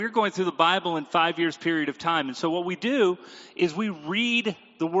We're going through the Bible in 5 years period of time. And so what we do is we read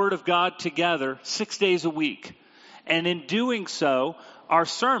the Word of God together 6 days a week. And in doing so, our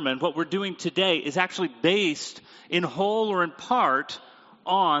sermon, what we're doing today, is actually based in whole or in part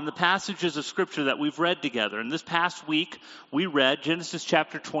on the passages of Scripture that we've read together. And this past week, we read Genesis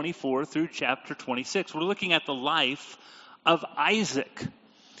chapter 24 through chapter 26. We're looking at the life of Isaac.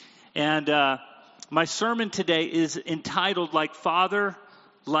 And my sermon today is entitled, Like Father,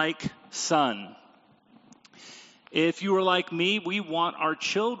 Like Son. If you are like me, we want our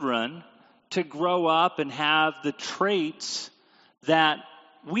children to grow up and have the traits that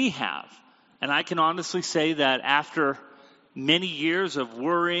we have. And I can honestly say that after many years of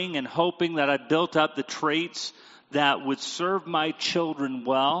worrying and hoping that I built up the traits that would serve my children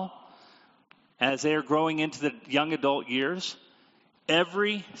well as they are growing into the young adult years,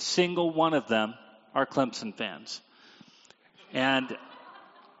 every single one of them are Clemson fans. And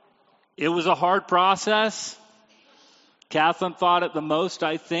it was a hard process. Catherine fought it the most,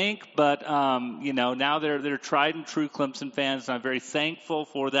 I think, but now they're tried and true Clemson fans, and I'm very thankful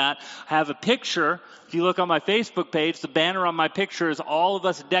for that. I have a picture. If you look on my Facebook page, the banner on my picture is all of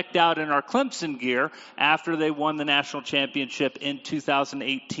us decked out in our Clemson gear after they won the national championship in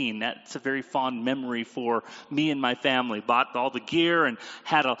 2018. That's a very fond memory for me and my family. Bought all the gear and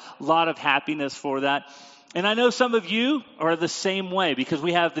had a lot of happiness for that. And I know some of you are the same way because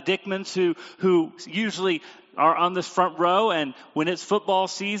we have the Dickmans who usually are on this front row, and when it's football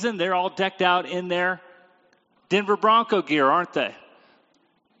season, they're all decked out in their Denver Bronco gear, aren't they?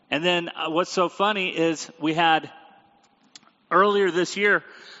 And then what's so funny is we had earlier this year,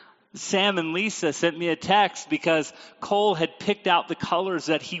 Sam and Lisa sent me a text because Cole had picked out the colors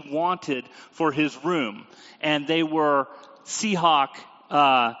that he wanted for his room, and they were Seahawk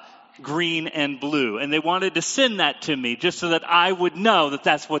green and blue. And they wanted to send that to me just so that I would know that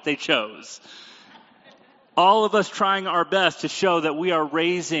that's what they chose. All of us trying our best to show that we are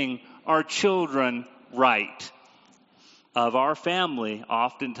raising our children right. Of our family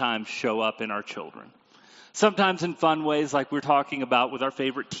oftentimes show up in our children. Sometimes in fun ways like we're talking about with our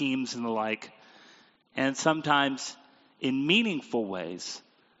favorite teams and the like. And sometimes in meaningful ways,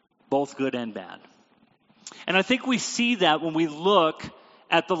 both good and bad. And I think we see that when we look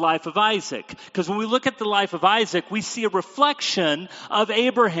at the life of Isaac. Because when we look at the life of Isaac, we see a reflection of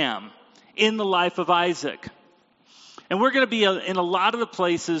Abraham in the life of Isaac. And we're going to be in a lot of the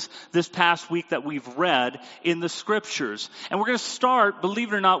places this past week that we've read in the Scriptures. And we're going to start,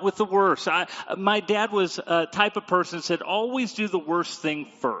 believe it or not, with the worst. My dad was a type of person that said, always do the worst thing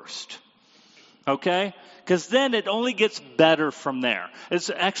first. Okay? Because then it only gets better from there. It's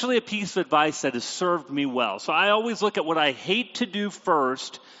actually a piece of advice that has served me well. So I always look at what I hate to do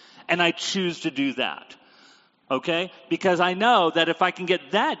first, and I choose to do that. Okay? Because I know that if I can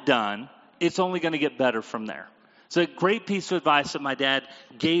get that done, it's only going to get better from there. It's a great piece of advice that my dad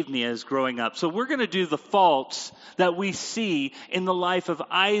gave me as growing up. So we're going to do the faults that we see in the life of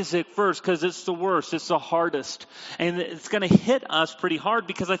Isaac first because it's the worst, it's the hardest. And it's going to hit us pretty hard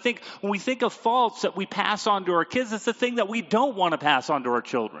because I think when we think of faults that we pass on to our kids, it's the thing that we don't want to pass on to our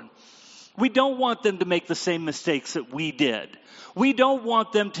children. We don't want them to make the same mistakes that we did. We don't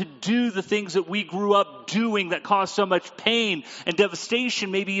want them to do the things that we grew up doing that caused so much pain and devastation,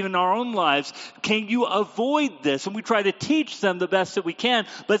 maybe even in our own lives. Can you avoid this? And we try to teach them the best that we can,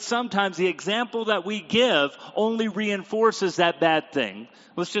 but sometimes the example that we give only reinforces that bad thing.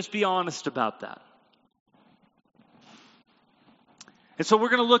 Let's just be honest about that. And so we're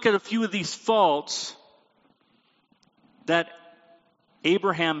going to look at a few of these faults that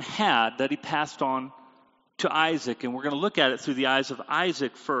Abraham had that he passed on to Isaac, and we're going to look at it through the eyes of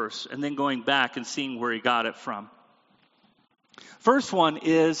Isaac first, and then going back and seeing where he got it from. First one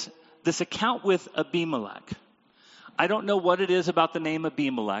is this account with Abimelech. I don't know what it is about the name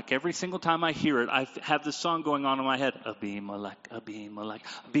Abimelech. Every single time I hear it, I have this song going on in my head. Abimelech, Abimelech,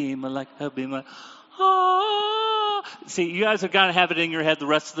 Abimelech, Abimelech. Ah. See, you guys have got to have it in your head the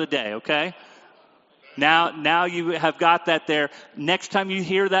rest of the day, okay? Now you have got that there. Next time you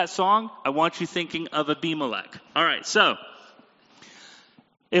hear that song, I want you thinking of Abimelech. All right, so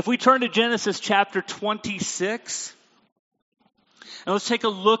if we turn to Genesis chapter 26, and let's take a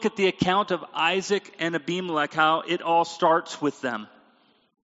look at the account of Isaac and Abimelech, how it all starts with them.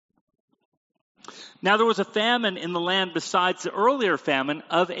 Now there was a famine in the land besides the earlier famine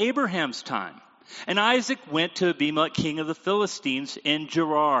of Abraham's time. And Isaac went to Abimelech, king of the Philistines, in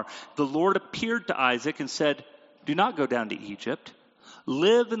Gerar. The Lord appeared to Isaac and said, do not go down to Egypt.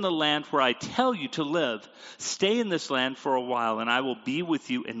 Live in the land where I tell you to live. Stay in this land for a while, and I will be with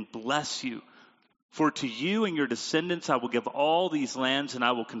you and bless you. For to you and your descendants I will give all these lands, and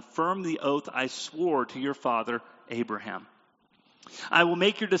I will confirm the oath I swore to your father Abraham. I will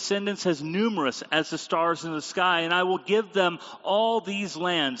make your descendants as numerous as the stars in the sky, and I will give them all these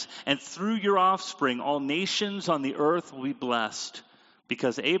lands, and through your offspring all nations on the earth will be blessed,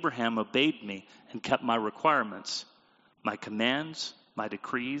 because Abraham obeyed me and kept my requirements, my commands, my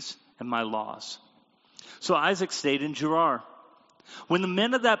decrees, and my laws. So Isaac stayed in Gerar. When the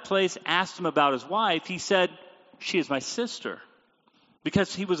men of that place asked him about his wife, he said, "She is my sister."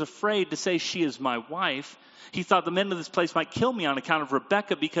 Because he was afraid to say, "She is my wife," he thought the men of this place might kill me on account of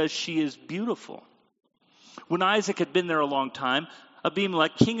Rebekah because she is beautiful. When Isaac had been there a long time,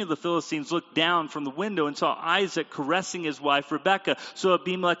 Abimelech, king of the Philistines, looked down from the window and saw Isaac caressing his wife Rebekah. So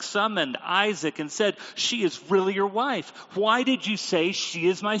Abimelech summoned Isaac and said, "She is really your wife. Why did you say she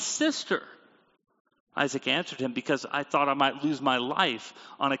is my sister?" Isaac answered him, "Because I thought I might lose my life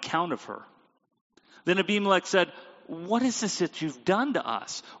on account of her." Then Abimelech said, "What is this that you've done to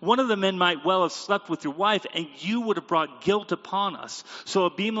us? One of the men might well have slept with your wife, and you would have brought guilt upon us." So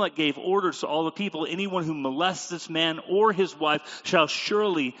Abimelech gave orders to all the people, "Anyone who molests this man or his wife shall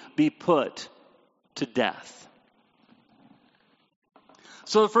surely be put to death."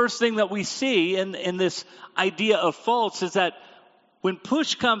 So the first thing that we see in this idea of faults is that when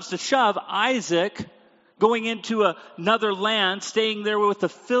push comes to shove, Isaac, going into another land, staying there with the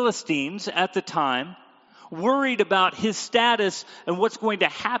Philistines at the time, worried about his status and what's going to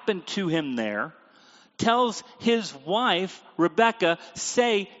happen to him there, tells his wife, Rebekah,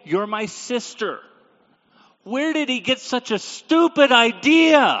 "Say, you're my sister." Where did he get such a stupid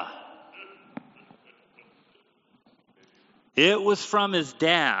idea? It was from his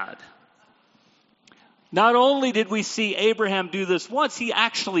dad. Not only did we see Abraham do this once, he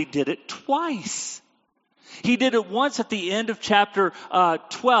actually did it twice. He did it once at the end of chapter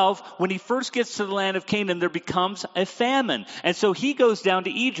 12. When he first gets to the land of Canaan, there becomes a famine. And so he goes down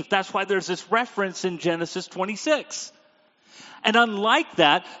to Egypt. That's why there's this reference in Genesis 26. And unlike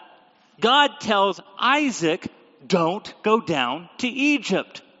that, God tells Isaac, "Don't go down to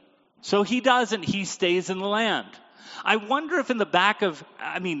Egypt." So he doesn't. He stays in the land. I wonder if in the back of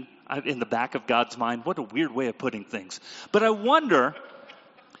God's mind, what a weird way of putting things. But I wonder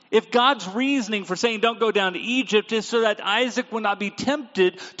if God's reasoning for saying don't go down to Egypt is so that Isaac would not be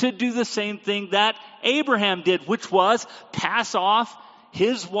tempted to do the same thing that Abraham did, which was pass off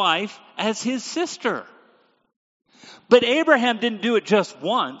his wife as his sister. But Abraham didn't do it just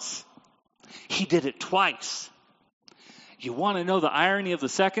once. He did it twice. You want to know the irony of the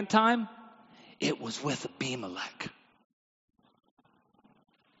second time? It was with Abimelech.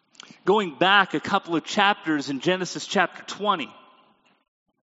 Going back a couple of chapters in Genesis chapter 20.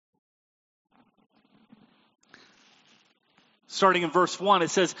 Starting in verse 1, it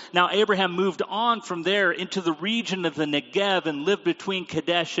says, "Now Abraham moved on from there into the region of the Negev and lived between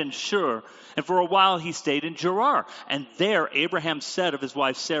Kadesh and Shur. And for a while he stayed in Gerar. And there Abraham said of his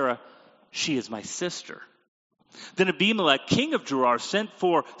wife Sarah, 'She is my sister.' Then Abimelech, king of Gerar, sent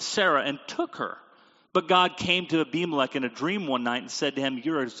for Sarah and took her. But God came to Abimelech in a dream one night and said to him,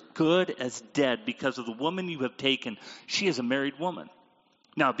 'You're as good as dead because of the woman you have taken. She is a married woman.'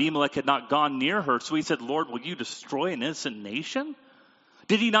 Now Abimelech had not gone near her, so he said, 'Lord, will you destroy an innocent nation?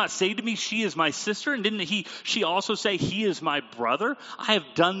 Did he not say to me, she is my sister? And didn't she also say, he is my brother? I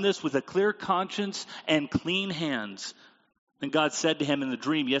have done this with a clear conscience and clean hands.' And God said to him in the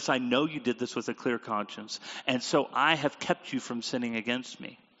dream, 'Yes, I know you did this with a clear conscience, and so I have kept you from sinning against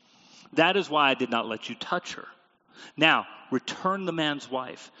me. That is why I did not let you touch her. Now, return the man's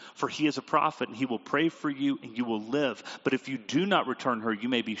wife, for he is a prophet, and he will pray for you, and you will live. But if you do not return her, you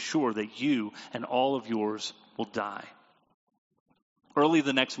may be sure that you and all of yours will die.' Early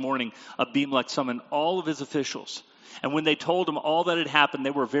the next morning, Abimelech summoned all of his officials. And when they told him all that had happened, they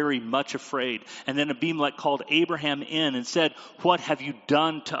were very much afraid. And then Abimelech called Abraham in and said, 'What have you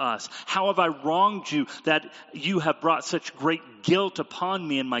done to us? How have I wronged you that you have brought such great guilt upon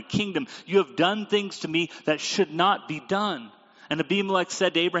me and my kingdom? You have done things to me that should not be done.' And Abimelech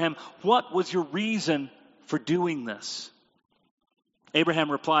said to Abraham, 'What was your reason for doing this?' Abraham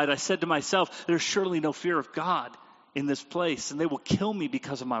replied, 'I said to myself, there's surely no fear of God in this place, and they will kill me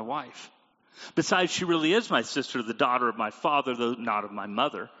because of my wife. Besides, she really is my sister, the daughter of my father, though not of my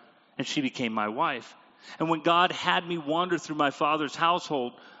mother, and she became my wife. And when God had me wander from my father's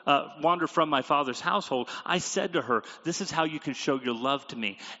household, I said to her, this is how you can show your love to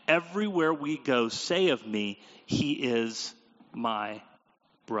me. Everywhere we go, say of me, he is my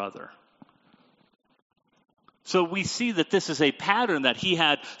brother.'" So we see that this is a pattern that he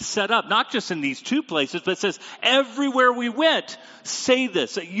had set up, not just in these two places, but it says, everywhere we went, say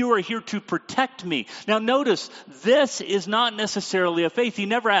this, that you are here to protect me. Now notice, this is not necessarily a faith. He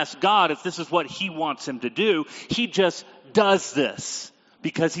never asked God if this is what he wants him to do. He just does this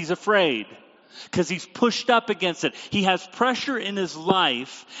because he's afraid, because he's pushed up against it. He has pressure in his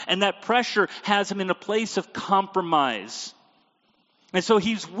life, and that pressure has him in a place of compromise. And so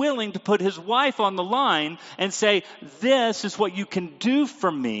he's willing to put his wife on the line and say, this is what you can do for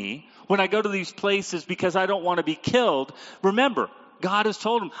me when I go to these places because I don't want to be killed. Remember, God has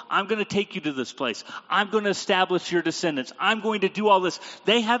told him, I'm going to take you to this place. I'm going to establish your descendants. I'm going to do all this.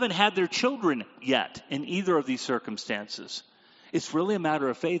 They haven't had their children yet in either of these circumstances. It's really a matter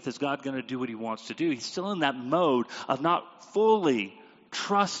of faith. Is God going to do what he wants to do? He's still in that mode of not fully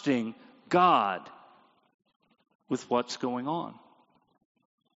trusting God with what's going on.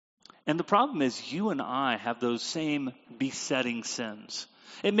 And the problem is you and I have those same besetting sins.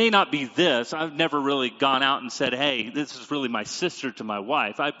 It may not be this. I've never really gone out and said, hey, this is really my sister to my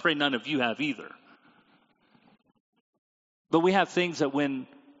wife. I pray none of you have either. But we have things that when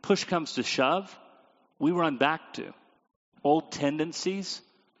push comes to shove, we run back to. Old tendencies,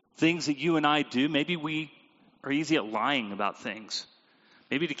 things that you and I do. Maybe we are easy at lying about things.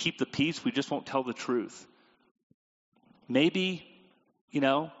 Maybe to keep the peace, we just won't tell the truth. Maybe,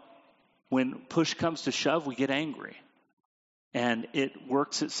 when push comes to shove, we get angry. And it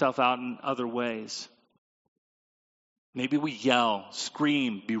works itself out in other ways. Maybe we yell,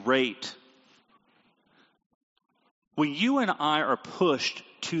 scream, berate. When you and I are pushed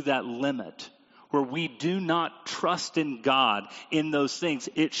to that limit, where we do not trust in God in those things,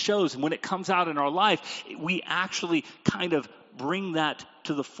 it shows. When it comes out in our life, we actually kind of bring that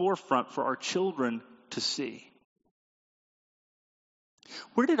to the forefront for our children to see.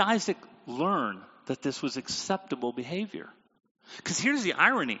 Where did Isaac learn that this was acceptable behavior? Because here's the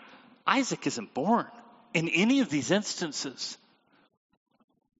irony. Isaac isn't born in any of these instances.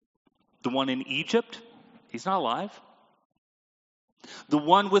 The one in Egypt, he's not alive. The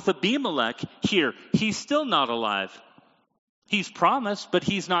one with Abimelech here, he's still not alive. He's promised, but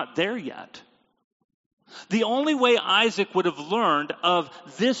he's not there yet. The only way Isaac would have learned of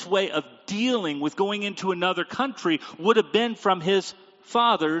this way of dealing with going into another country would have been from his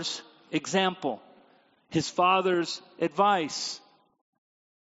father's example, his father's advice.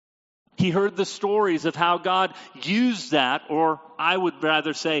 He heard the stories of how God used that, or I would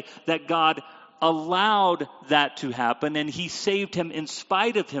rather say that God allowed that to happen, and he saved him in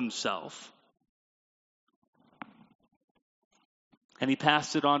spite of himself. And he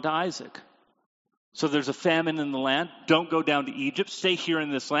passed it on to Isaac. So there's a famine in the land. Don't go down to Egypt. Stay here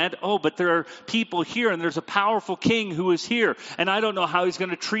in this land. Oh, but there are people here, and there's a powerful king who is here. And I don't know how he's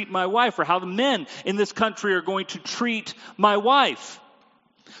going to treat my wife, or how the men in this country are going to treat my wife.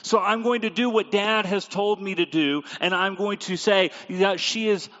 So I'm going to do what Dad has told me to do, and I'm going to say that she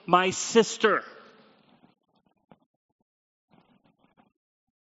is my sister.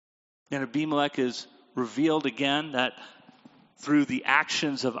 And Abimelech is revealed again that through the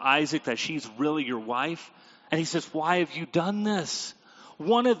actions of Isaac that she's really your wife. And he says, why have you done this?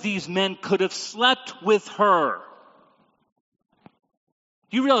 One of these men could have slept with her.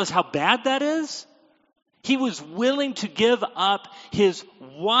 You realize how bad that is? He was willing to give up his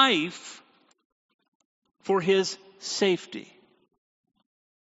wife for his safety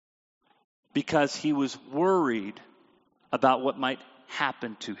because he was worried about what might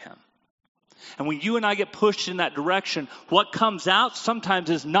happen to him. And when you and I get pushed in that direction, what comes out sometimes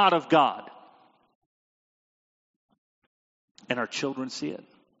is not of God. And our children see it.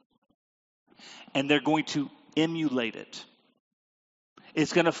 And they're going to emulate it.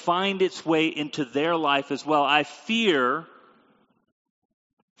 It's going to find its way into their life as well. I fear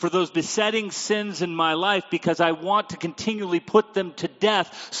for those besetting sins in my life because I want to continually put them to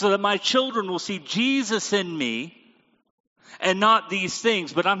death so that my children will see Jesus in me and not these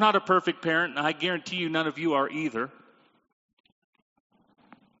things. But I'm not a perfect parent, and I guarantee you none of you are either.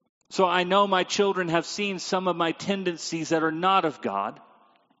 So I know my children have seen some of my tendencies that are not of God.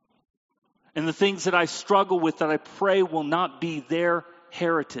 And the things that I struggle with that I pray will not be their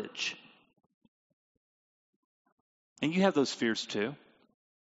heritage. And you have those fears too.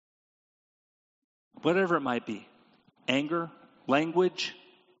 Whatever it might be. Anger, language,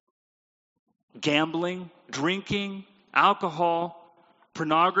 gambling, drinking, alcohol,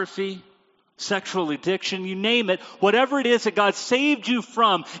 pornography, sexual addiction, you name it. Whatever it is that God saved you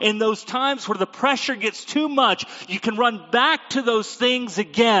from, in those times where the pressure gets too much, you can run back to those things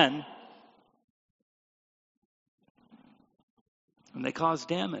again. And they cause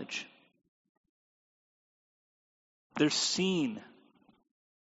damage. They're seen.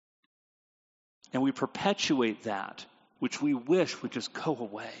 And we perpetuate that, which we wish would just go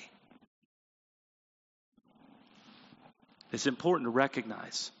away. It's important to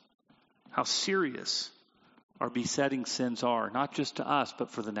recognize how serious our besetting sins are, not just to us,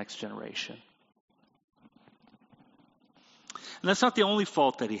 but for the next generation. And that's not the only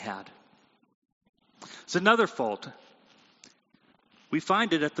fault that he had. It's another fault. We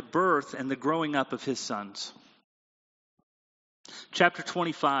find it at the birth and the growing up of his sons. Chapter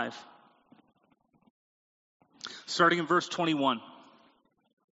 25, starting in verse 21.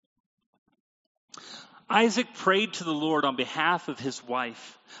 Isaac prayed to the Lord on behalf of his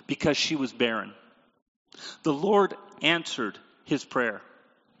wife because she was barren. The Lord answered his prayer.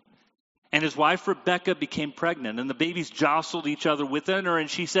 And his wife Rebekah became pregnant, and the babies jostled each other within her, and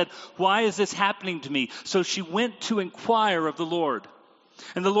she said, "Why is this happening to me?" So she went to inquire of the Lord.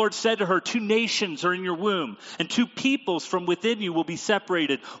 And the Lord said to her, 2 nations are in your womb, and 2 peoples from within you will be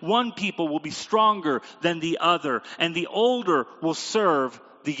separated. One people will be stronger than the other, and the older will serve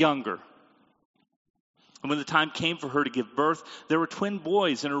the younger. And when the time came for her to give birth, there were twin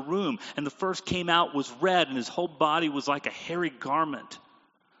boys in her womb, and the first came out was red, and his whole body was like a hairy garment.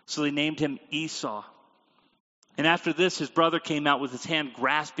 So they named him Esau. And after this, his brother came out with his hand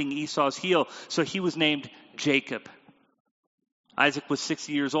grasping Esau's heel, so he was named Jacob. Isaac was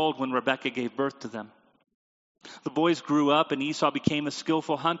 60 years old when Rebekah gave birth to them. The boys grew up, and Esau became a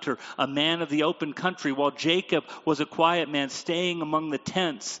skillful hunter, a man of the open country, while Jacob was a quiet man staying among the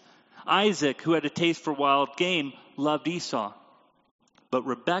tents. Isaac, who had a taste for wild game, loved Esau, but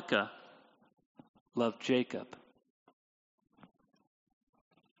Rebekah loved Jacob.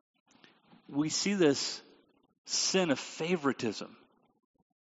 We see this sin of favoritism.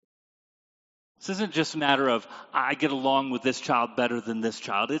 This isn't just a matter of, I get along with this child better than this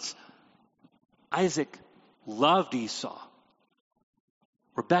child. It's Isaac loved Esau.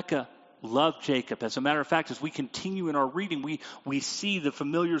 Rebekah loved Jacob. As a matter of fact, as we continue in our reading, we see the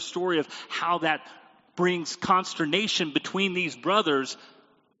familiar story of how that brings consternation between these brothers,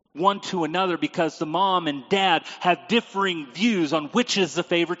 one to another, because the mom and dad have differing views on which is the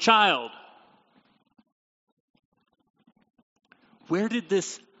favorite child. Where did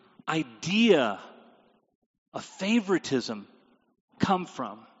this idea of favoritism come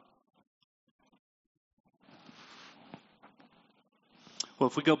from? Well,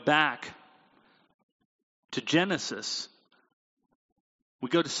 if we go back to Genesis, we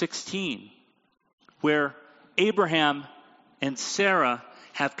go to 16, where Abraham and Sarah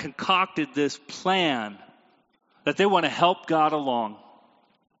have concocted this plan that they want to help God along.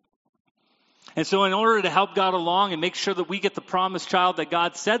 And so in order to help God along and make sure that we get the promised child that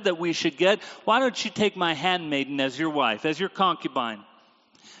God said that we should get, why don't you take my handmaiden as your wife, as your concubine?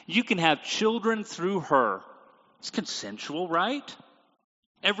 You can have children through her. It's consensual, right?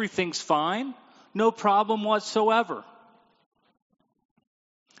 Everything's fine. No problem whatsoever.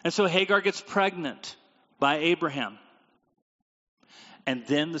 And so Hagar gets pregnant by Abraham. And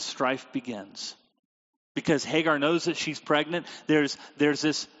then the strife begins. Because Hagar knows that she's pregnant. There's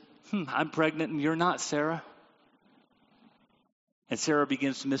this, I'm pregnant and you're not, Sarah. And Sarah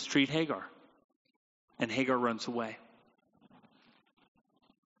begins to mistreat Hagar. And Hagar runs away.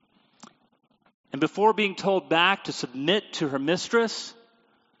 And before being told back to submit to her mistress,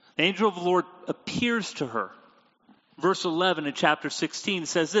 the angel of the Lord appears to her. Verse 11 in chapter 16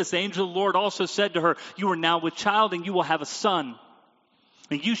 says this, the angel of the Lord also said to her, "You are now with child and you will have a son.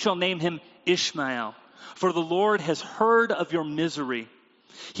 And you shall name him Ishmael. For the Lord has heard of your misery.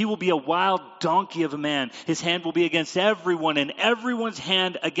 He will be a wild donkey of a man. His hand will be against everyone and everyone's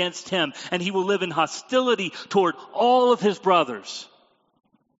hand against him. And he will live in hostility toward all of his brothers."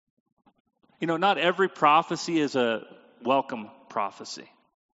 You know, not every prophecy is a welcome prophecy.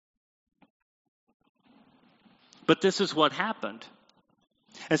 But this is what happened.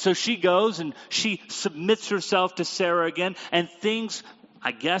 And so she goes and she submits herself to Sarah again. And things,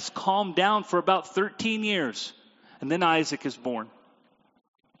 I guess, calm down for about 13 years. And then Isaac is born.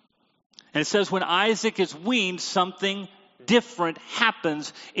 And it says when Isaac is weaned, something different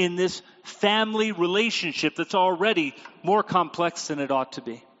happens in this family relationship that's already more complex than it ought to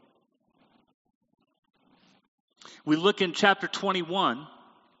be. We look in chapter 21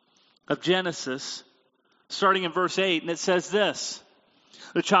 of Genesis, starting in verse 8, and it says this.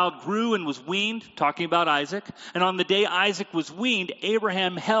 The child grew and was weaned, talking about Isaac. And on the day Isaac was weaned,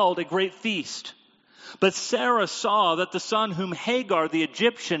 Abraham held a great feast. But Sarah saw that the son whom Hagar the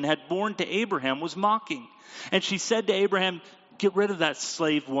Egyptian had borne to Abraham was mocking. And she said to Abraham, "Get rid of that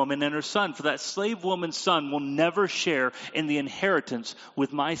slave woman and her son, for that slave woman's son will never share in the inheritance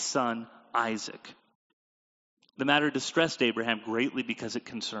with my son Isaac." The matter distressed Abraham greatly because it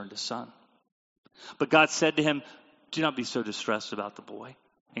concerned his son. But God said to him, do not be so distressed about the boy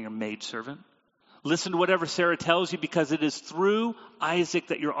and your maidservant. Listen to whatever Sarah tells you, because it is through Isaac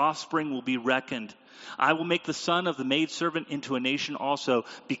that your offspring will be reckoned. I will make the son of the maidservant into a nation also,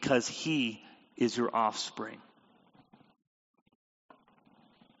 because he is your offspring.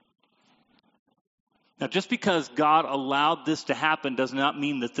 Now, just because God allowed this to happen does not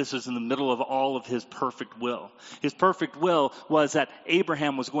mean that this is in the middle of all of his perfect will. His perfect will was that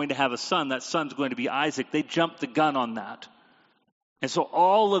Abraham was going to have a son. That son's going to be Isaac. They jumped the gun on that. And so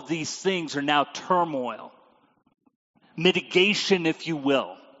all of these things are now turmoil, mitigation, if you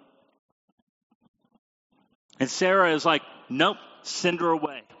will. And Sarah is like, nope, send her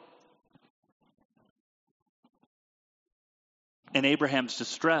away. And Abraham's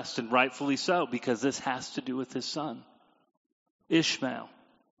distressed, and rightfully so, because this has to do with his son, Ishmael.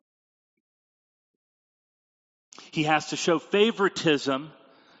 He has to show favoritism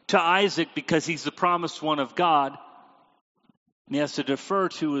to Isaac because he's the promised one of God. And he has to defer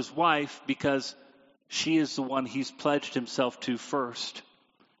to his wife because she is the one he's pledged himself to first.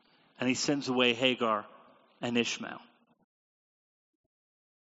 And he sends away Hagar and Ishmael.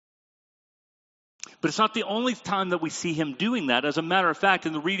 But it's not the only time that we see him doing that. As a matter of fact,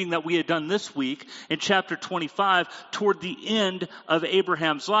 in the reading that we had done this week, in chapter 25, toward the end of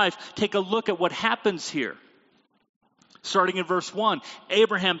Abraham's life, take a look at what happens here. Starting in verse 1,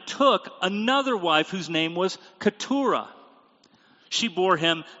 Abraham took another wife whose name was Keturah. She bore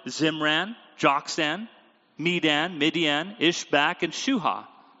him Zimran, Jokshan, Medan, Midian, Ishbak, and Shuha.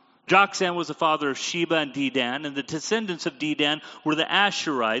 Jokshan was the father of Sheba and Dedan, and the descendants of Dedan were the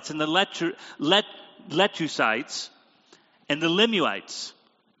Asherites and the Letusites and the Lemuites.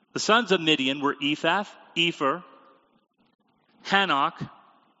 The sons of Midian were Ephah, Epher, Hanok,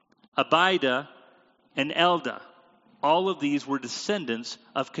 Abida, and Eldah. All of these were descendants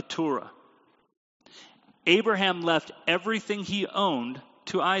of Keturah. Abraham left everything he owned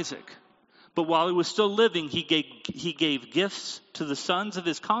to Isaac. But while he was still living, he gave gifts to the sons of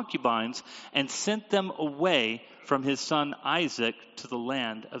his concubines and sent them away from his son Isaac to the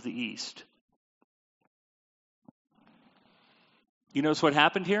land of the east. You notice what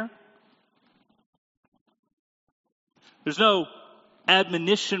happened here? There's no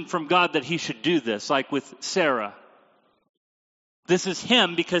admonition from God that he should do this, like with Sarah. This is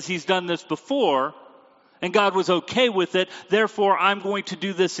him because he's done this before, and God was okay with it. Therefore, I'm going to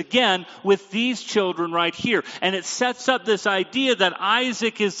do this again with these children right here. And it sets up this idea that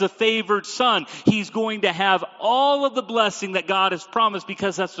Isaac is the favored son. He's going to have all of the blessing that God has promised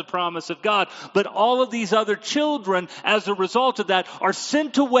because that's the promise of God. But all of these other children, as a result of that, are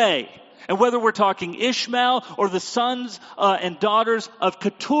sent away. And whether we're talking Ishmael or the sons and daughters of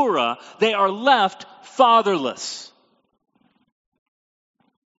Keturah, they are left fatherless.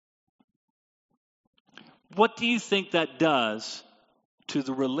 What do you think that does to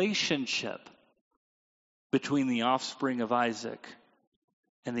the relationship between the offspring of Isaac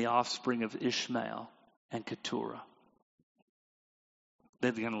and the offspring of Ishmael and Keturah?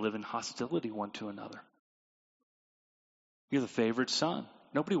 They're going to live in hostility one to another. You're the favored son.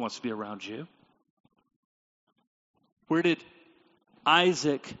 Nobody wants to be around you. Where did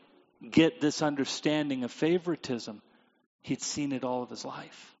Isaac get this understanding of favoritism? He'd seen it all of his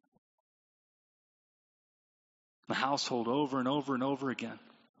life. The household over and over and over again.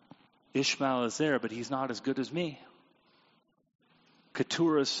 Ishmael is there, but he's not as good as me.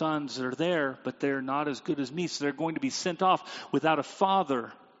 Keturah's sons are there, but they're not as good as me, so they're going to be sent off without a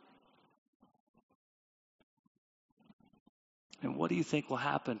father. And what do you think will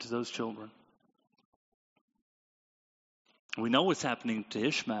happen to those children? We know what's happening to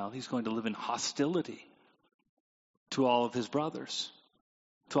Ishmael. He's going to live in hostility to all of his brothers,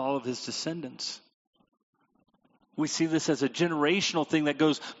 to all of his descendants. We see this as a generational thing that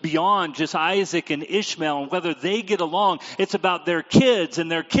goes beyond just Isaac and Ishmael and whether they get along. It's about their kids and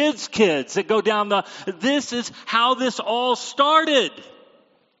their kids' kids that go down this is how this all started.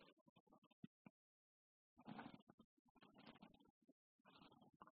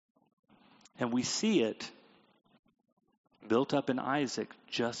 And we see it built up in Isaac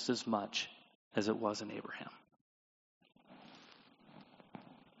just as much as it was in Abraham.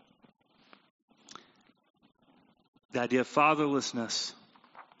 The idea of fatherlessness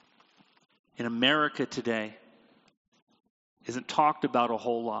in America today isn't talked about a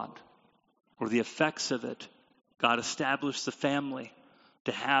whole lot, or the effects of it. God established the family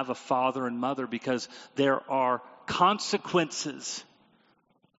to have a father and mother because there are consequences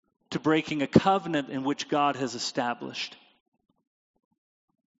to breaking a covenant in which God has established.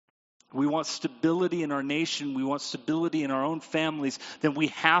 we want stability in our nation, we want stability in our own families, then we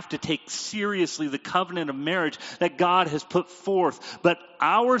have to take seriously the covenant of marriage that God has put forth. But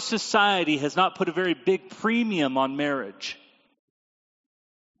our society has not put a very big premium on marriage.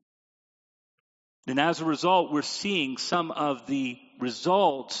 And as a result, we're seeing some of the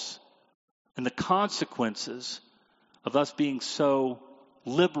results and the consequences of us being so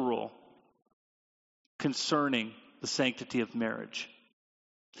liberal concerning the sanctity of marriage.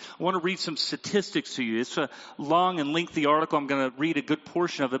 I want to read some statistics to you. It's a long and lengthy article. I'm going to read a good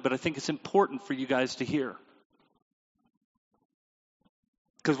portion of it, but I think it's important for you guys to hear.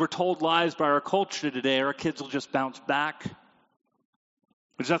 Because we're told lies by our culture today. Our kids will just bounce back.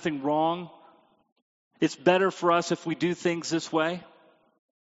 There's nothing wrong. It's better for us if we do things this way.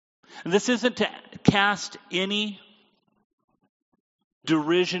 And this isn't to cast any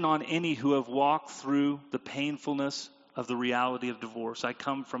derision on any who have walked through the painfulness of the reality of divorce. I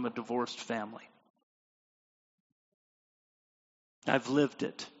come from a divorced family. I've lived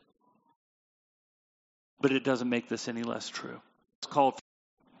it. But it doesn't make this any less true.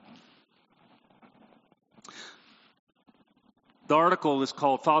 The article is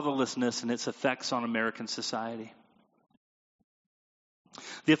called Fatherlessness and Its Effects on American Society.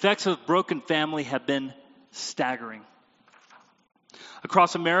 The effects of broken family have been staggering.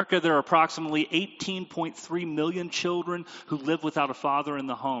 Across America, there are approximately 18.3 million children who live without a father in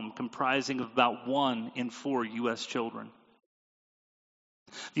the home, comprising of about 1 in 4 U.S. children.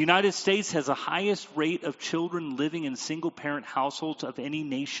 The United States has the highest rate of children living in single-parent households of any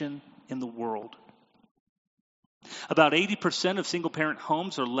nation in the world. About 80% of single-parent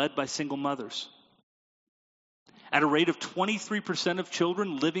homes are led by single mothers. At a rate of 23% of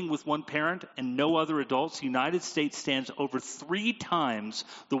children living with one parent and no other adults, the United States stands over 3 times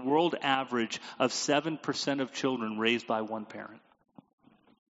the world average of 7% of children raised by one parent.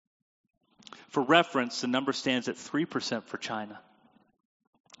 For reference, the number stands at 3% for China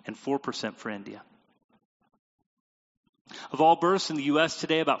and 4% for India. Of all births in the U.S.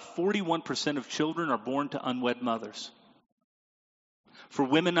 today, about 41% of children are born to unwed mothers. For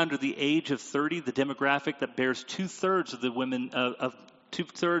women under the age of 30, the demographic that bears 2/3 of the women of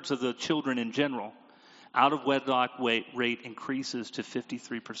 2/3 of the children in general, out of wedlock rate increases to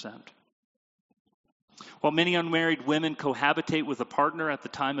 53%. While many unmarried women cohabitate with a partner at the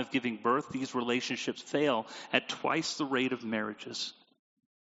time of giving birth, these relationships fail at twice the rate of marriages.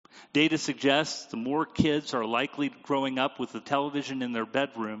 Data suggests the more kids are likely growing up with a television in their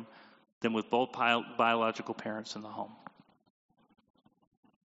bedroom than with both biological parents in the home.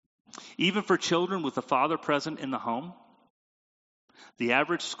 Even for children with a father present in the home, the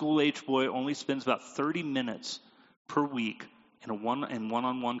average school-age boy only spends about 30 minutes per week in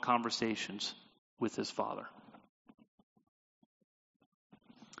one-on-one conversations with his father.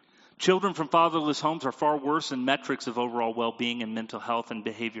 Children from fatherless homes are far worse in metrics of overall well-being and mental health and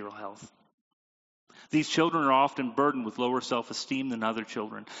behavioral health. These children are often burdened with lower self-esteem than other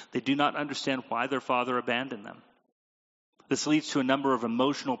children. They do not understand why their father abandoned them. This leads to a number of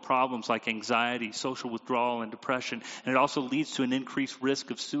emotional problems like anxiety, social withdrawal, and depression, and it also leads to an increased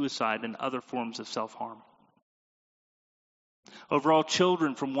risk of suicide and other forms of self-harm. Overall,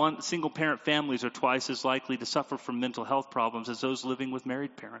 children from single-parent families are twice as likely to suffer from mental health problems as those living with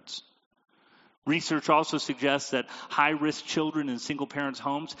married parents. Research also suggests that high-risk children in single-parent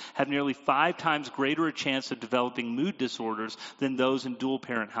homes have nearly 5 times greater a chance of developing mood disorders than those in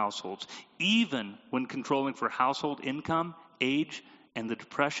dual-parent households, even when controlling for household income, age, and the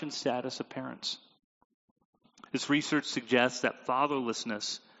depression status of parents. This research suggests that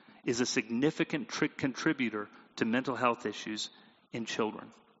fatherlessness is a significant contributor to mental health issues in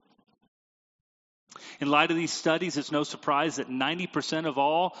children. In light of these studies, it's no surprise that 90% of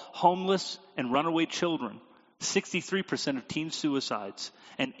all homeless and runaway children, 63% of teen suicides,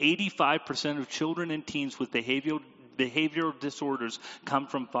 and 85% of children and teens with behavioral disorders come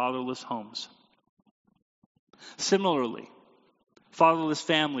from fatherless homes. Similarly, fatherless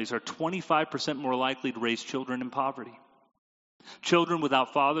families are 25% more likely to raise children in poverty. Children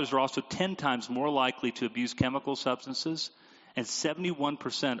without fathers are also 10 times more likely to abuse chemical substances, and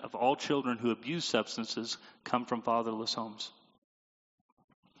 71% of all children who abuse substances come from fatherless homes.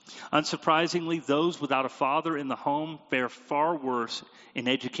 Unsurprisingly, those without a father in the home fare far worse in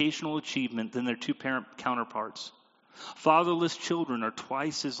educational achievement than their two-parent counterparts. Fatherless children are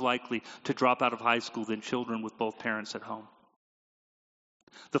twice as likely to drop out of high school than children with both parents at home.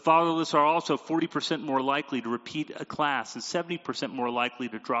 The fatherless are also 40% more likely to repeat a class and 70% more likely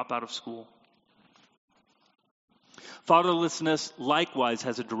to drop out of school. Fatherlessness likewise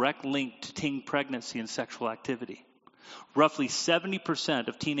has a direct link to teen pregnancy and sexual activity. Roughly 70%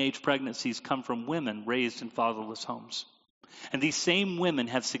 of teenage pregnancies come from women raised in fatherless homes. And these same women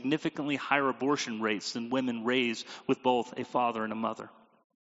have significantly higher abortion rates than women raised with both a father and a mother.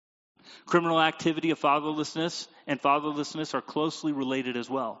 Criminal activity of fatherlessness and fatherlessness are closely related as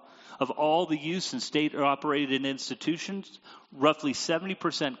well. Of all the youths in state-operated institutions, roughly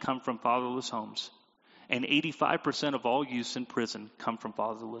 70% come from fatherless homes. And 85% of all youths in prison come from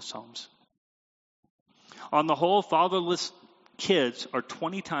fatherless homes. On the whole, fatherless kids are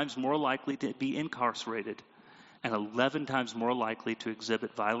 20 times more likely to be incarcerated and 11 times more likely to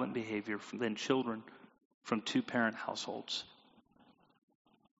exhibit violent behavior than children from two-parent households.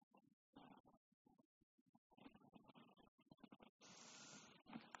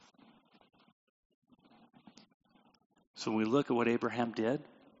 So when we look at what Abraham did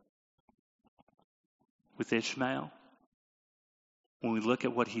with Ishmael, when we look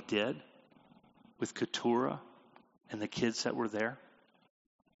at what he did with Keturah and the kids that were there,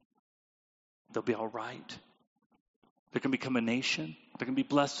 they'll be all right. They can become a nation. They can be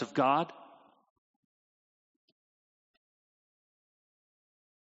blessed of God.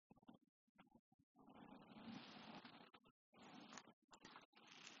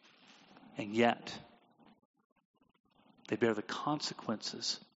 And yet, they bear the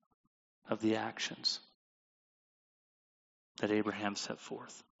consequences of the actions that Abraham set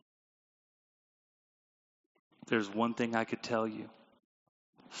forth. There's one thing I could tell you.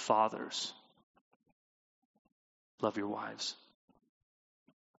 Fathers, love your wives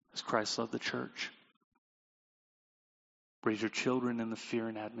as Christ loved the church. Raise your children in the fear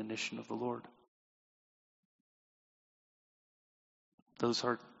and admonition of the Lord. Those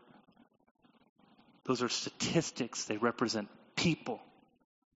are statistics. They represent people.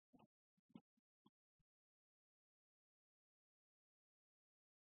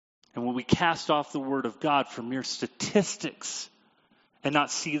 And when we cast off the word of God for mere statistics and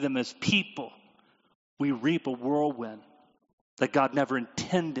not see them as people, we reap a whirlwind that God never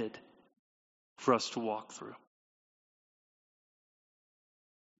intended for us to walk through.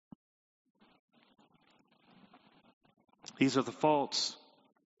 These are the faults.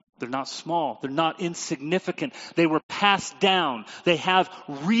 They're not small. They're not insignificant. They were passed down. They have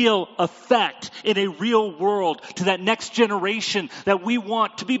real effect in a real world to that next generation that we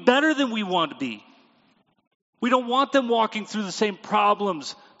want to be better than we want to be. We don't want them walking through the same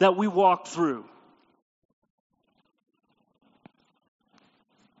problems that we walked through.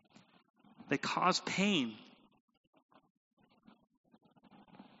 They cause pain.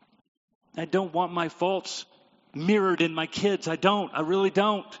 I don't want my faults mirrored in my kids. I don't. I really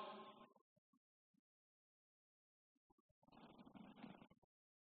don't.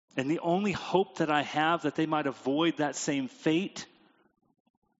 And the only hope that I have that they might avoid that same fate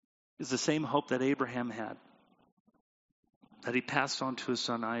is the same hope that Abraham had, that he passed on to his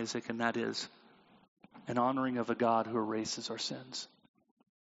son Isaac, and that is an honoring of a God who erases our sins.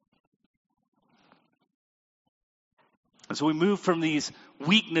 And so we move from these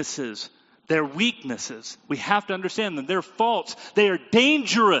weaknesses. They're weaknesses. We have to understand them. They're faults. They are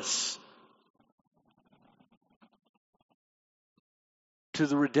dangerous. To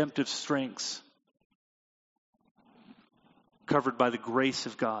the redemptive strengths covered by the grace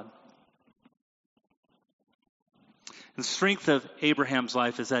of God. The strength of Abraham's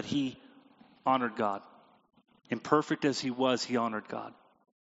life is that he honored God. Imperfect as he was, he honored God.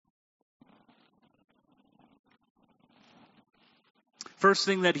 First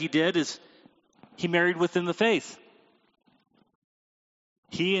thing that he did is he married within the faith.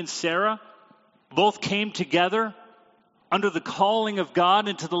 He and Sarah both came together under the calling of God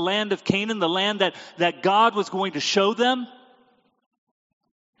into the land of Canaan, the land that God was going to show them.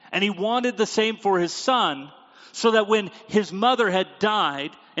 And he wanted the same for his son, so that when his mother had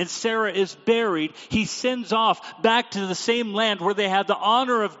died and Sarah is buried, he sends off back to the same land where they had the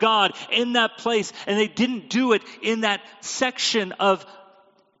honor of God in that place. And they didn't do it in that section of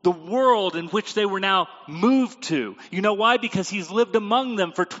the world in which they were now moved to. You know why? Because he's lived among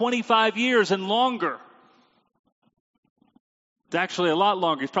them for 25 years and longer. It's actually a lot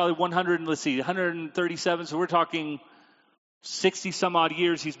longer. It's probably 137. So we're talking 60 some odd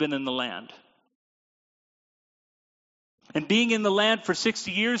years he's been in the land. And being in the land for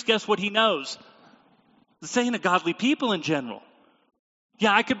 60 years, guess what he knows? This ain't a godly people in general.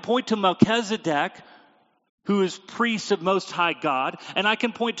 Yeah, I could point to Melchizedek, who is priest of Most High God, and I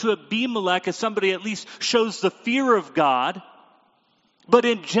can point to Abimelech as somebody at least shows the fear of God. But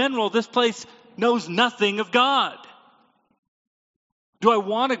in general, this place knows nothing of God. Do I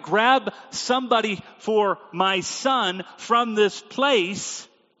want to grab somebody for my son from this place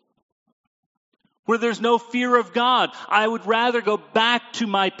where there's no fear of God. I would rather go back to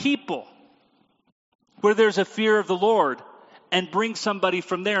my people where there's a fear of the Lord and bring somebody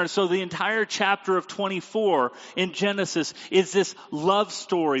from there. And so the entire chapter of 24 in Genesis is this love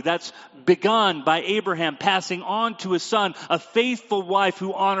story that's begun by Abraham passing on to his son a faithful wife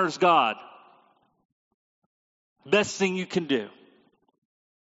who honors God. Best thing you can do.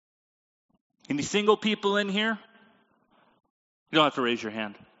 Any single people in here? You don't have to raise your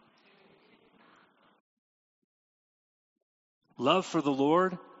hand. Love for the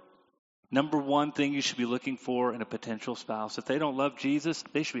Lord, number one thing you should be looking for in a potential spouse. If they don't love Jesus,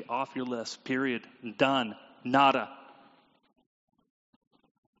 they should be off your list, period. Done. Nada.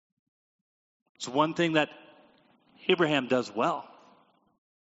 It's one thing that Abraham does well.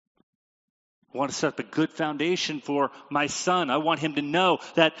 I want to set up a good foundation for my son. I want him to know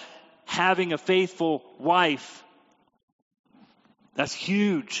that having a faithful wife, that's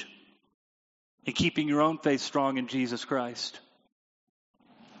huge in keeping your own faith strong in Jesus Christ.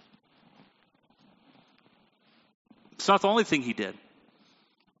 It's not the only thing he did.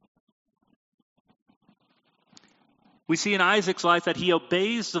 We see in Isaac's life that he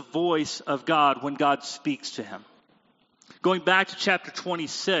obeys the voice of God when God speaks to him. Going back to chapter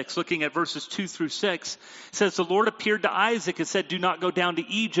 26, looking at verses 2 through 6, it says, the Lord appeared to Isaac and said, do not go down to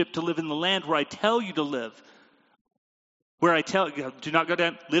Egypt to live in the land where I tell you to live. Do not go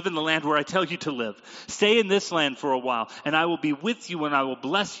down, live in the land where I tell you to live. Stay in this land for a while, and I will be with you, and I will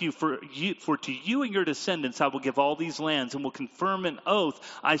bless you. For to you and your descendants I will give all these lands, and will confirm an oath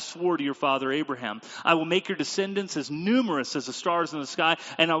I swore to your father Abraham. I will make your descendants as numerous as the stars in the sky,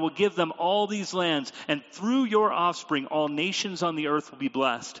 and I will give them all these lands, and through your offspring all nations on the earth will be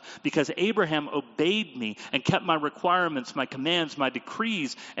blessed, because Abraham obeyed me and kept my requirements, my commands, my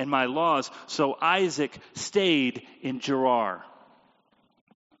decrees, and my laws. So Isaac stayed in Gerar.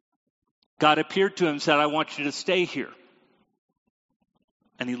 God appeared to him and said, I want you to stay here.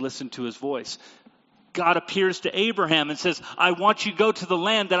 And he listened to his voice. God appears to Abraham and says, I want you to go to the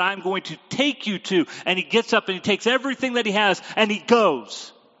land that I'm going to take you to. And he gets up and he takes everything that he has and he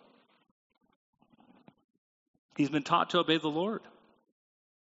goes. He's been taught to obey the Lord.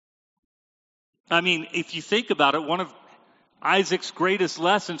 I mean, if you think about it, one of Isaac's greatest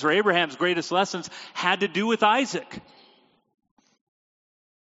lessons, or Abraham's greatest lessons, had to do with Isaac.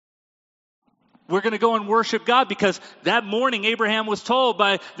 We're going to go and worship God because that morning Abraham was told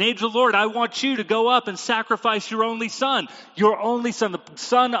by the angel of the Lord, I want you to go up and sacrifice your only son, the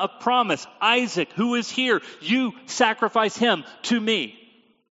son of promise, Isaac, who is here. You sacrifice him to me.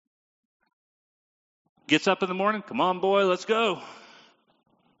 Gets up in the morning, come on boy, let's go.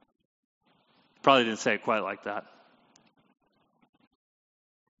 Probably didn't say it quite like that.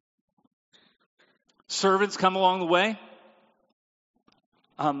 Servants come along the way.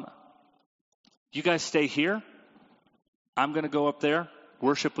 You guys stay here. I'm going to go up there,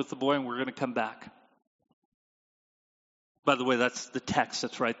 worship with the boy, and we're going to come back. By the way, that's the text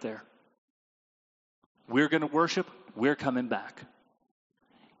that's right there. We're going to worship. We're coming back.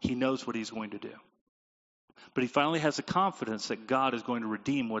 He knows what he's going to do. But he finally has the confidence that God is going to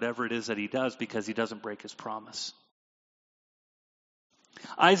redeem whatever it is that he does because he doesn't break his promise.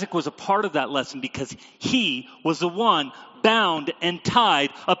 Isaac was a part of that lesson because he was the one bound and tied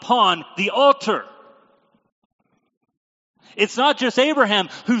upon the altar. It's not just Abraham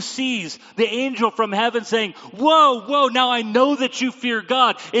who sees the angel from heaven saying, whoa, now I know that you fear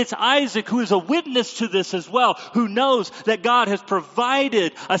God. It's Isaac who is a witness to this as well, who knows that God has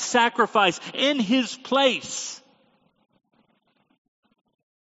provided a sacrifice in his place.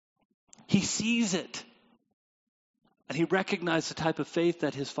 He sees it. And he recognized the type of faith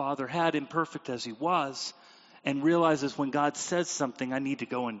that his father had, imperfect as he was, and realizes when God says something, I need to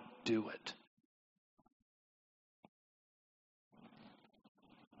go and do it.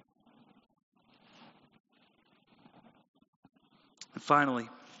 And finally,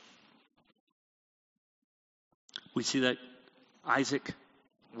 we see that Isaac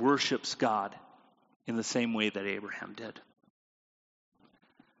worships God in the same way that Abraham did.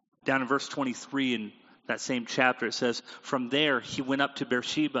 Down in verse 23 in that same chapter, it says, from there he went up to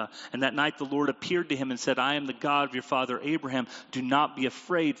Beersheba, and that night the Lord appeared to him and said, I am the God of your father Abraham. Do not be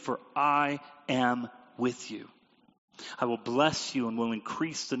afraid, for I am with you. I will bless you and will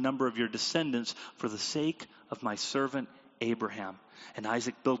increase the number of your descendants for the sake of my servant Abraham. And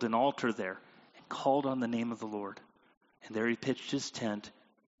Isaac built an altar there and called on the name of the Lord. And there he pitched his tent,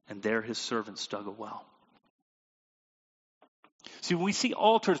 and there his servants dug a well. See, when we see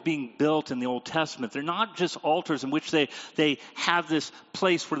altars being built in the Old Testament, they're not just altars in which they have this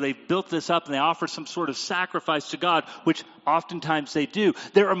place where they've built this up and they offer some sort of sacrifice to God, which oftentimes they do.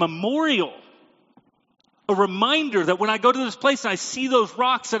 They're a memorial A reminder that when I go to this place and I see those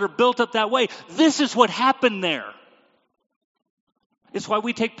rocks that are built up that way, this is what happened there. It's why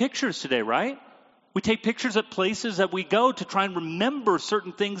we take pictures today, right? We take pictures at places that we go to try and remember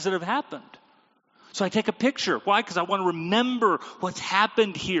certain things that have happened. So I take a picture. Why? Because I want to remember what's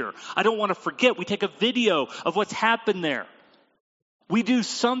happened here. I don't want to forget. We take a video of what's happened there. We do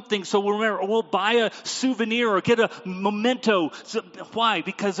something so we'll remember. Or we'll buy a souvenir or get a memento. Why?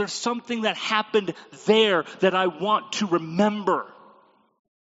 Because there's something that happened there that I want to remember.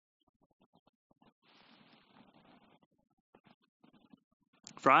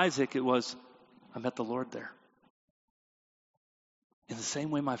 For Isaac, it was, I met the Lord there. In the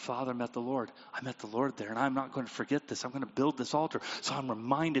same way my father met the Lord, I met the Lord there. And I'm not going to forget this. I'm going to build this altar. So I'm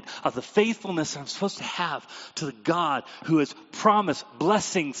reminded of the faithfulness I'm supposed to have to the God who has promised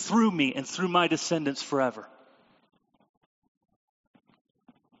blessing through me and through my descendants forever.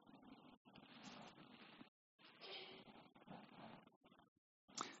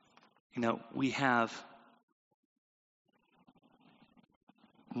 You know, we have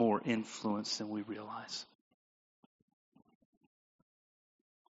more influence than we realize.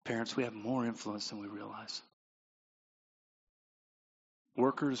 Parents, we have more influence than we realize.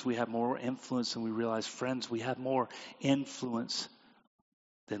 Workers, we have more influence than we realize. Friends, we have more influence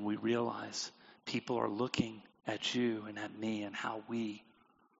than we realize. People are looking at you and at me and how we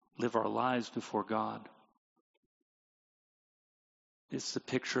live our lives before God. It's the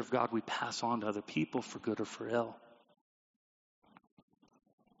picture of God we pass on to other people for good or for ill.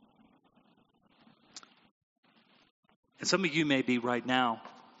 And some of you may be right now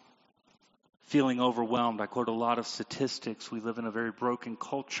feeling overwhelmed. I quote a lot of statistics. We live in a very broken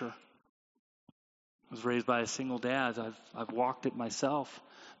culture. I was raised by a single dad. I've walked it myself.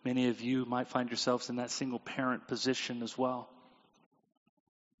 Many of you might find yourselves in that single parent position as well.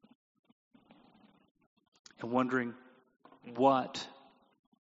 And wondering, what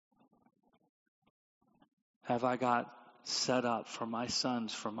have I got set up for my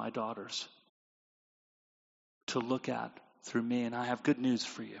sons, for my daughters to look at through me? And I have good news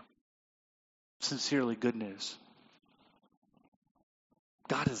for you. Sincerely, good news.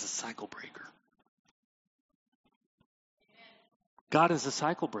 God is a cycle breaker. God is a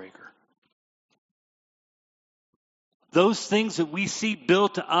cycle breaker. Those things that we see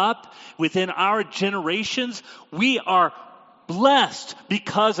built up within our generations, we are blessed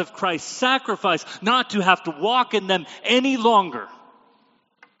because of Christ's sacrifice not to have to walk in them any longer.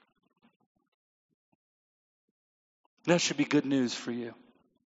 That should be good news for you.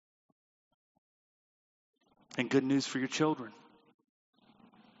 And good news for your children.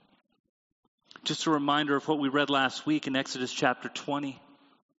 Just a reminder of what we read last week in Exodus chapter 20,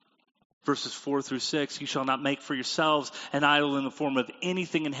 verses 4 through 6. You shall not make for yourselves an idol in the form of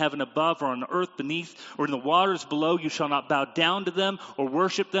anything in heaven above or on the earth beneath or in the waters below. You shall not bow down to them or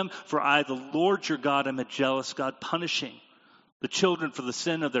worship them. For I, the Lord your God, am a jealous God, punishing the children for the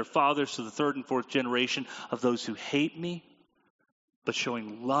sin of their fathers to the third and fourth generation of those who hate me, but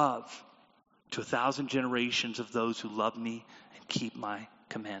showing love to 1,000 generations of those who love me and keep my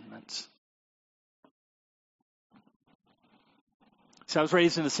commandments. So I was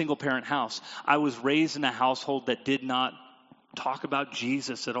raised in a single parent house. I was raised in a household that did not talk about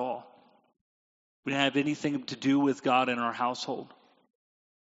Jesus at all. We didn't have anything to do with God in our household.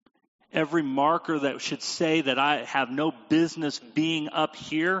 Every marker that should say that I have no business being up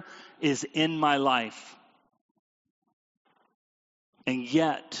here is in my life. And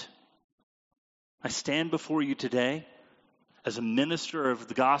yet, I stand before you today as a minister of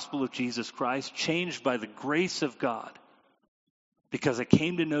the gospel of Jesus Christ, changed by the grace of God, because I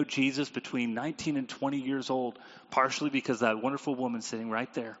came to know Jesus between 19 and 20 years old, partially because that wonderful woman sitting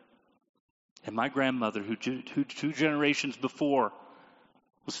right there, and my grandmother, who 2 generations before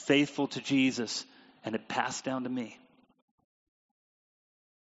was faithful to Jesus, and it passed down to me.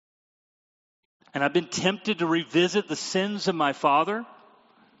 And I've been tempted to revisit the sins of my father,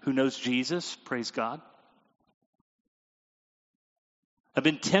 who knows Jesus, praise God. I've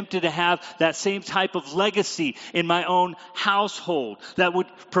been tempted to have that same type of legacy in my own household that would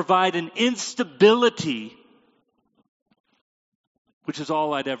provide an instability, which is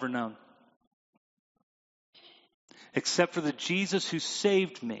all I'd ever known. Except for the Jesus who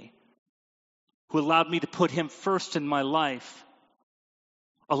saved me, who allowed me to put him first in my life,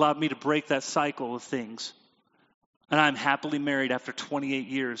 allowed me to break that cycle of things. And I'm happily married after 28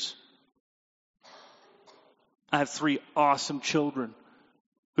 years. I have 3 awesome children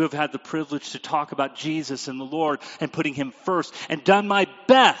who have had the privilege to talk about Jesus and the Lord and putting him first, and done my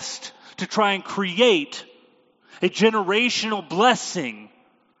best to try and create a generational blessing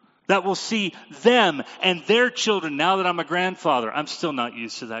that will see them and their children. Now that I'm a grandfather, I'm still not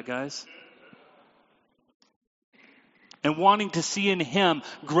used to that, guys. And wanting to see in him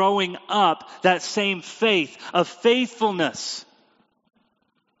growing up that same faith of faithfulness.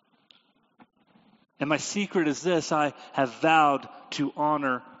 And my secret is this: I have vowed to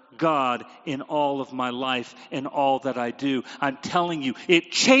honor God in all of my life and all that I do. I'm telling you,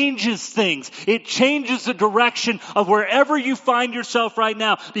 it changes things. It changes the direction of wherever you find yourself right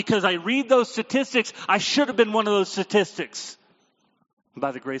now. Because I read those statistics, I should have been one of those statistics. And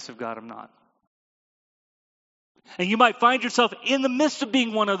by the grace of God, I'm not. And you might find yourself in the midst of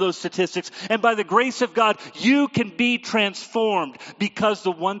being one of those statistics. And by the grace of God, you can be transformed. Because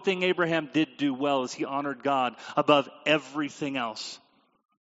the one thing Abraham did do well is he honored God above everything else.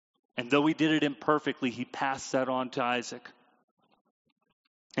 And though he did it imperfectly, he passed that on to Isaac.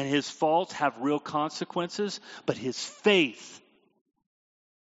 And his faults have real consequences, but his faith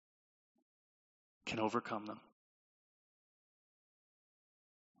can overcome them.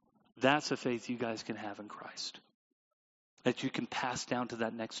 That's a faith you guys can have in Christ, that you can pass down to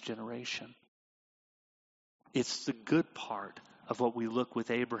that next generation. It's the good part of what we look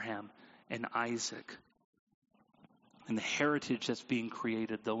with Abraham and Isaac. And the heritage that's being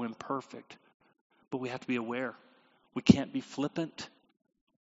created, though imperfect. But we have to be aware. We can't be flippant.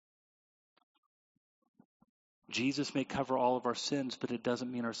 Jesus may cover all of our sins, but it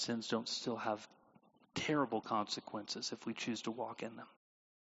doesn't mean our sins don't still have terrible consequences if we choose to walk in them.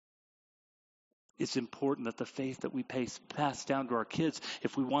 It's important that the faith that we pass down to our kids,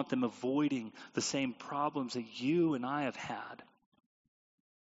 if we want them avoiding the same problems that you and I have had,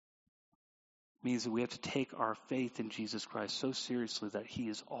 means that we have to take our faith in Jesus Christ so seriously that he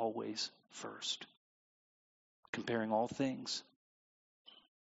is always first. Comparing all things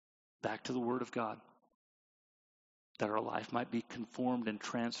back to the Word of God, that our life might be conformed and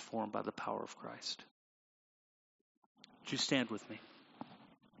transformed by the power of Christ. Would you stand with me?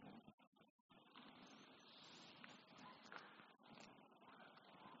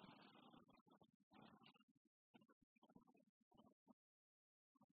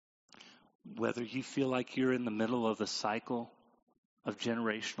 Whether you feel like you're in the middle of the cycle of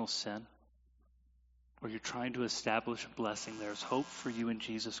generational sin, or you're trying to establish a blessing, there's hope for you in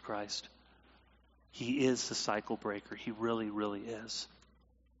Jesus Christ. He is the cycle breaker. He really, really is.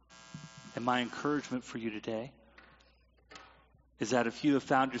 And my encouragement for you today is that if you have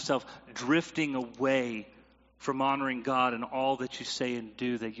found yourself drifting away from honoring God in all that you say and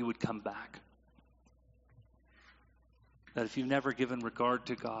do, that you would come back. That if you've never given regard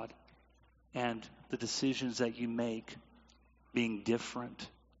to God, and the decisions that you make being different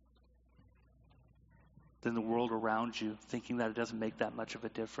than the world around you, thinking that it doesn't make that much of a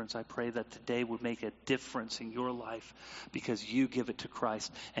difference, I pray that today would make a difference in your life because you give it to Christ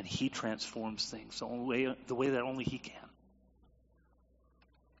and he transforms things the way that only he can.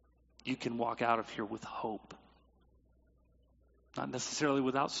 You can walk out of here with hope. Not necessarily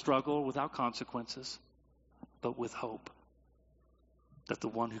without struggle, without consequences, but with hope. That the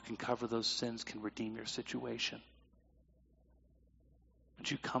one who can cover those sins can redeem your situation.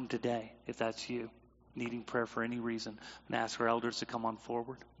 Would you come today, if that's you, needing prayer for any reason, and ask our elders to come on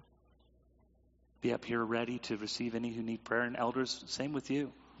forward? Be up here ready to receive any who need prayer. And elders, same with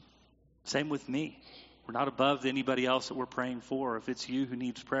you. Same with me. We're not above anybody else that we're praying for. If it's you who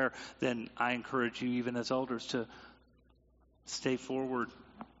needs prayer, then I encourage you, even as elders, to stay forward.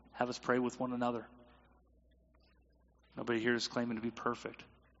 Have us pray with one another. Nobody here is claiming to be perfect.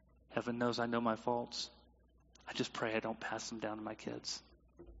 Heaven knows I know my faults. I just pray I don't pass them down to my kids.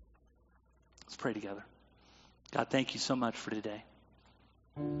 Let's pray together. God, thank you so much for today.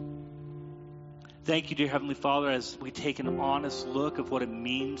 Thank you, dear Heavenly Father, as we take an honest look of what it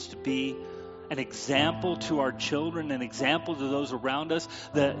means to be an example to our children, an example to those around us,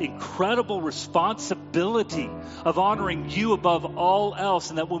 the incredible responsibility of honoring you above all else,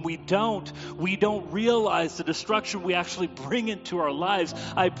 and that when we don't realize the destruction we actually bring into our lives.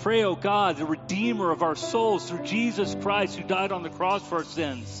 I pray, oh God, the Redeemer of our souls through Jesus Christ who died on the cross for our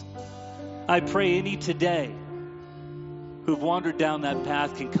sins. I pray any today who've wandered down that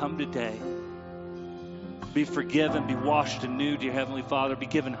path can come today. Be forgiven, be washed anew, dear Heavenly Father. Be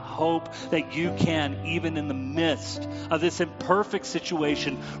given hope that you can, even in the midst of this imperfect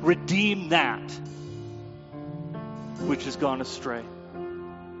situation, redeem that which has gone astray.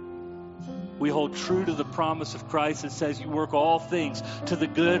 We hold true to the promise of Christ that says you work all things to the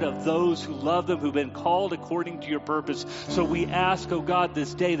good of those who love them, who've been called according to your purpose. So we ask, oh God,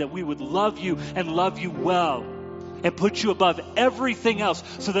 this day that we would love you and love you well. and put you above everything else,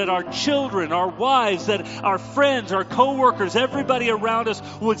 so that our children, our wives, that our friends, our coworkers, everybody around us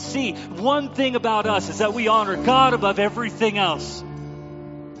would see one thing about us is that we honor God above everything else.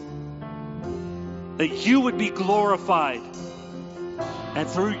 That you would be glorified. And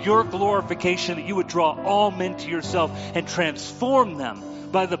through your glorification, that you would draw all men to yourself and transform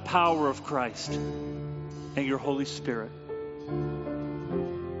them by the power of Christ and your Holy Spirit.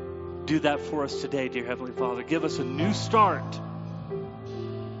 Do that for us today, dear Heavenly Father. Give us a new start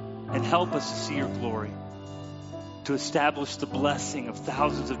and help us to see your glory, to establish the blessing of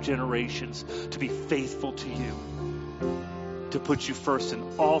thousands of generations, to be faithful to you, to put you first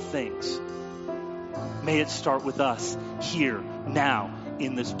in all things. May it start with us here, now,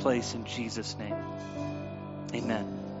 in this place, in Jesus' name. Amen.